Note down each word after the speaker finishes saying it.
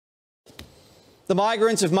The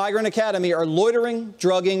migrants of Migrant Academy are loitering,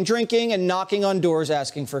 drugging, drinking, and knocking on doors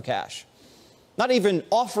asking for cash. Not even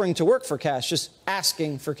offering to work for cash, just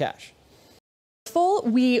asking for cash.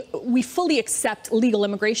 We fully accept legal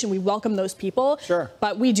immigration. We welcome those people. Sure.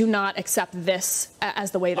 But we do not accept this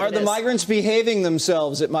as the way that it is. Are the migrants behaving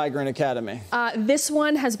themselves at Migrant Academy? This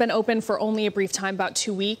one has been open for only a brief time, about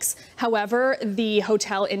 2 weeks. However, the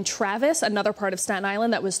hotel in Travis, another part of Staten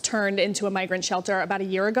Island that was turned into a migrant shelter about a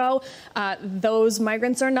year ago, those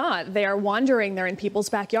migrants are not. They are wandering. They're in people's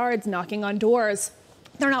backyards, knocking on doors.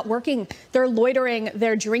 They're not working. They're loitering.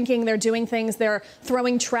 They're drinking. They're doing things. They're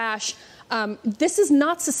throwing trash. This is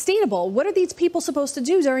not sustainable. What are these people supposed to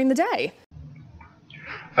do during the day?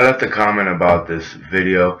 I left a comment about this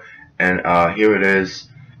video, and here it is.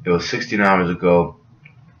 It was 16 hours ago.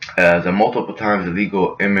 As a multiple times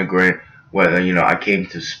illegal immigrant, whether I came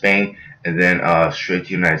to Spain and then straight to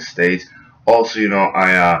the United States. Also,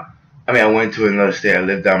 I went to another state. I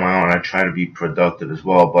lived on my own. I try to be productive as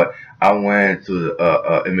well, but I went through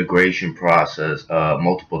the immigration process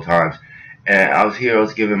multiple times. And I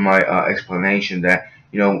was giving my explanation that,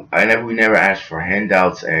 we never asked for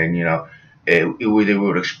handouts, and, they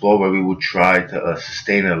would explore where we would try to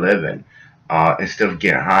sustain a living instead of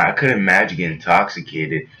getting high. I couldn't imagine getting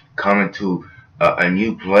intoxicated, coming to a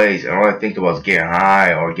new place, and all I think about was getting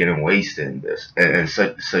high or getting wasted and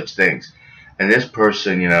such things. And this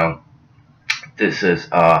person, this is,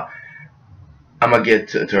 I'm going to get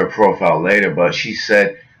to her profile later, but she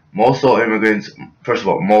said, most all immigrants, first of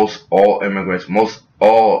all, most all immigrants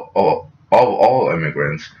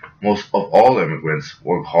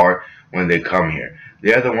work hard when they come here.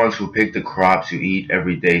 They are the ones who pick the crops you eat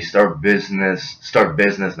every day, start business, not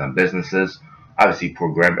businesses, obviously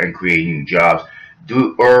program and create new jobs.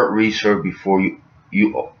 Do your research before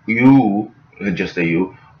you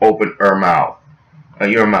open your mouth.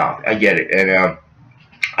 I get it, and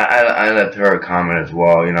I left her a comment as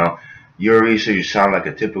well. Your research, you sound like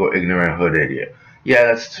a typical ignorant hood idiot. Yeah,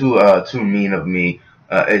 that's too mean of me.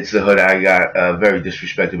 It's the hood. I got very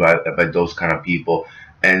disrespected by those kind of people,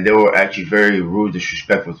 and they were actually very rude,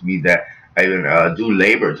 disrespectful to me that I even do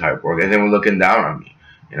labor type work, and they were looking down on me.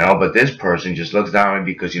 But this person just looks down on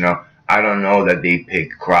me because I don't know that they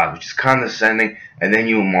pick crops, which is condescending, and then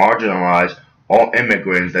you marginalize all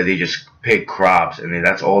immigrants that they just pick crops, and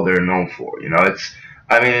that's all they're known for.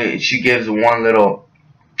 She gives one little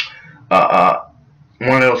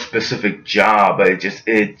specific job, but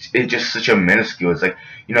it's just such a minuscule. It's like,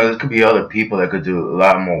 there could be other people that could do a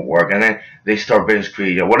lot more work, and then they start being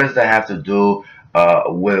creative. What does that have to do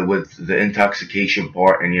with the intoxication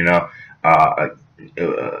part and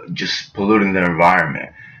just polluting the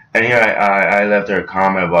environment? And here I left her a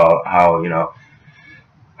comment about how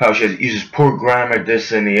she uses poor grammar,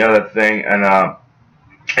 this and the other thing, and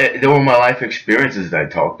there were my life experiences that I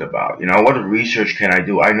talked about. What research can I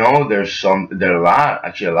do? I know there are a lot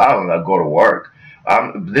of them that go to work.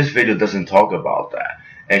 This video doesn't talk about that,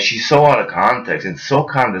 and she's so out of context and so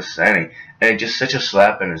condescending, and just such a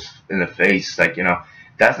slap in the face. Like,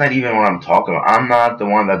 that's not even what I'm talking about. I'm not the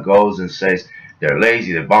one that goes and says they're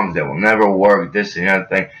lazy, they're bums, they will never work, this and the other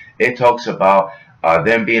thing. It talks about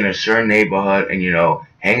them being in a certain neighborhood and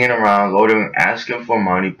hanging around, loitering, asking for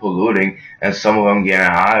money, polluting, and some of them getting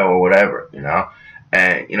high or whatever,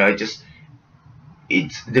 And the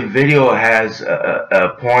video has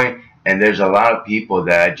a point, and there's a lot of people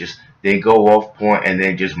that they go off point and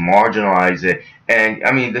then just marginalize it. And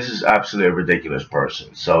this is absolutely a ridiculous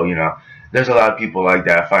person. So there's a lot of people like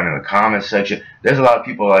that I find in the comment section. There's a lot of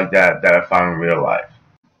people like that I find in real life.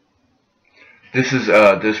 This is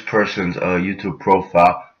this person's YouTube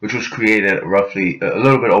profile, which was created roughly a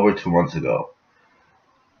little bit over 2 months ago.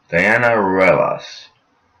 Diana Ruelas.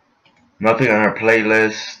 Nothing on her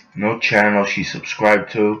playlist, no channel she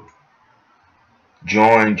subscribed to.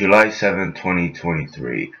 Joined July 7,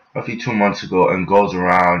 2023, roughly 2 months ago, and goes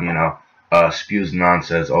around, spews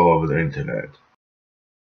nonsense all over the internet.